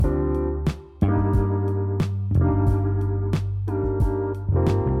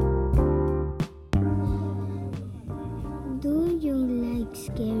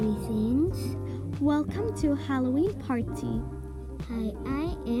Welcome to Halloween Party. Hi,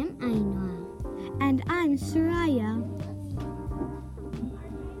 I am Ainhoa. And I'm Soraya.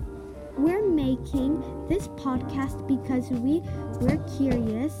 We're making this podcast because we're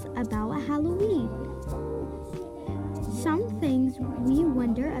curious about Halloween. Some things we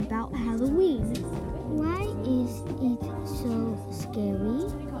wonder about Halloween. Why is it so scary?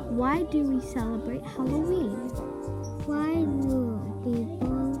 Why do we celebrate Halloween? Why do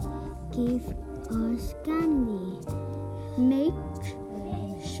people give us candy? Make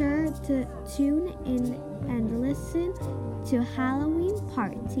sure to tune in and listen to Halloween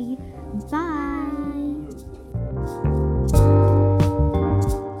Party. Bye!